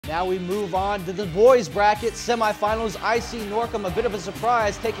Now we move on to the boys bracket semifinals. I.C. Norcom, a bit of a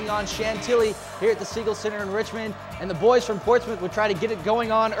surprise, taking on Chantilly here at the Siegel Center in Richmond. And the boys from Portsmouth would try to get it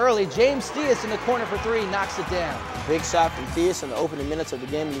going on early. James Theus in the corner for three, knocks it down. Big shot from Theus in the opening minutes of the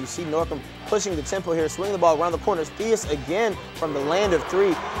game. And you see Norcom pushing the tempo here, swinging the ball around the corners. Theus again from the land of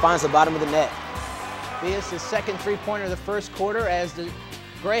three finds the bottom of the net. Theus, his second three-pointer of the first quarter as the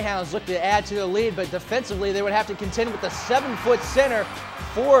Greyhounds look to add to the lead, but defensively they would have to contend with the 7-foot center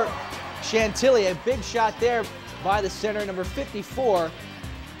for Chantilly. A big shot there by the center, number 54,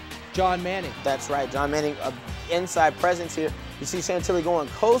 John Manning. That's right, John Manning, inside presence here. You see Chantilly going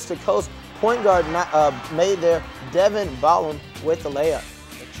coast to coast. Point guard made there, Devin Ballum with the layup.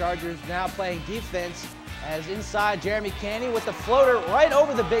 The Chargers now playing defense as inside Jeremy Canny with the floater right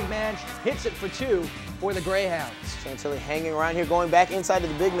over the big man, hits it for two for the Greyhounds. Chantilly hanging around here, going back inside to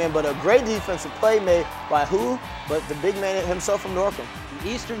the big man, but a great defensive play made by who? But the big man himself from Norcom. The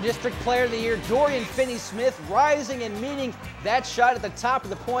Eastern District Player of the Year, Dorian Finney-Smith, rising and meeting that shot at the top of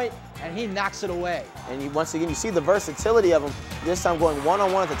the point, and he knocks it away. And once again, you see the versatility of him, this time going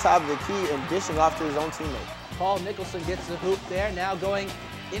one-on-one at the top of the key and dishing off to his own teammate. Paul Nicholson gets the hoop there, now going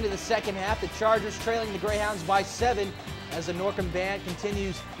into the second half. The Chargers trailing the Greyhounds by 7 as the Norcom band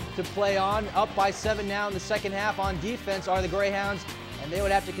continues to play on. Up by 7 now in the second half. On defense are the Greyhounds, and they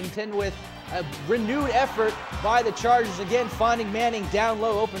would have to contend with a renewed effort by the Chargers, again finding Manning down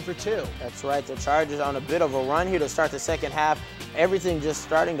low open for two. That's right, the Chargers on a bit of a run here to start the second half. Everything just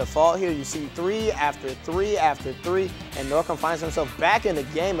starting to fall here. You see three after three after three, and Norcom finds himself back in the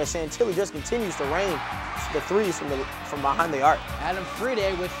game as Chantilly just continues to rain the threes from behind the arc. Adam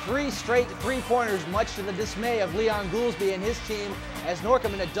Friede with 3 straight three-pointers, much to the dismay of Leon Goolsby and his team, as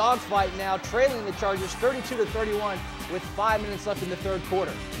Norcom in a dogfight now, trailing the Chargers 32-31 with 5 minutes left in the third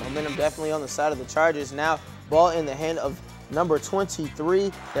quarter. Momentum definitely on the side of the Chargers. Now ball in the hand of number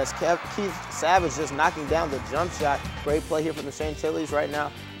 23. That's Keith Savage just knocking down the jump shot. Great play here from the Chantilly's right now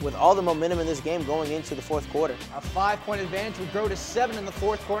with all the momentum in this game going into the fourth quarter. A 5-point advantage would grow to 7 in the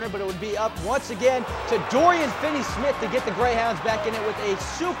fourth quarter, but it would be up once again to Dorian Finney-Smith to get the Greyhounds back in it with a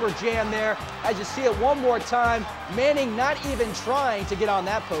super jam there. As you see it one more time, Manning not even trying to get on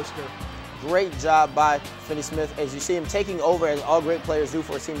that poster. Great job by Finney-Smith as you see him taking over as all great players do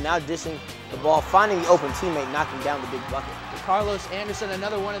for a team, now dishing the ball, finding the open teammate, knocking down the big bucket. Carlos Anderson,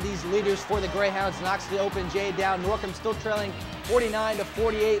 another one of these leaders for the Greyhounds, knocks the open J down. Norcom still trailing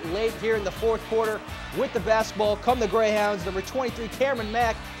 49-48 late here in the fourth quarter. With the basketball come the Greyhounds. Number 23, Cameron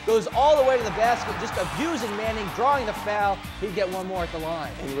Mack, goes all the way to the basket, just abusing Manning, drawing the foul. He'd get one more at the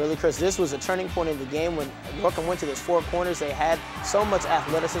line. And really, Chris, this was a turning point in the game when Norcom went to those 4 corners. They had so much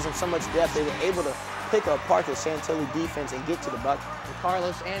athleticism, so much depth. They were able to pick apart the Chantilly defense and get to the bucket.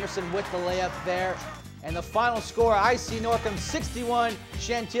 Carlos Anderson with the layup there. And the final score, I.C. Norcom 61,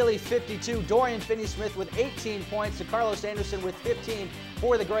 Chantilly 52. Dorian Finney-Smith with 18 points to Carlos Anderson with 15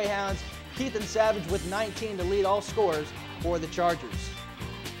 for the Greyhounds. Keith and Savage with 19 to lead all scorers for the Chargers.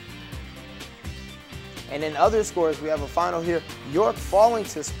 And in other scores, we have a final here. York falling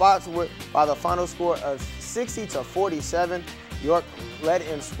to Spotswood by the final score of 60-47. York led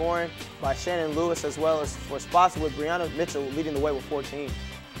in scoring by Shannon Lewis, as well as for Spotswood, Brianna Mitchell leading the way with 14.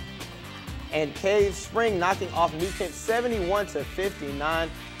 And Cave Spring knocking off New Kent 71-59.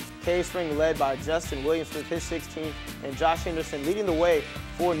 Cave Spring led by Justin Williams with his 16, and Josh Henderson leading the way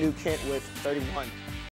for New Kent with 31.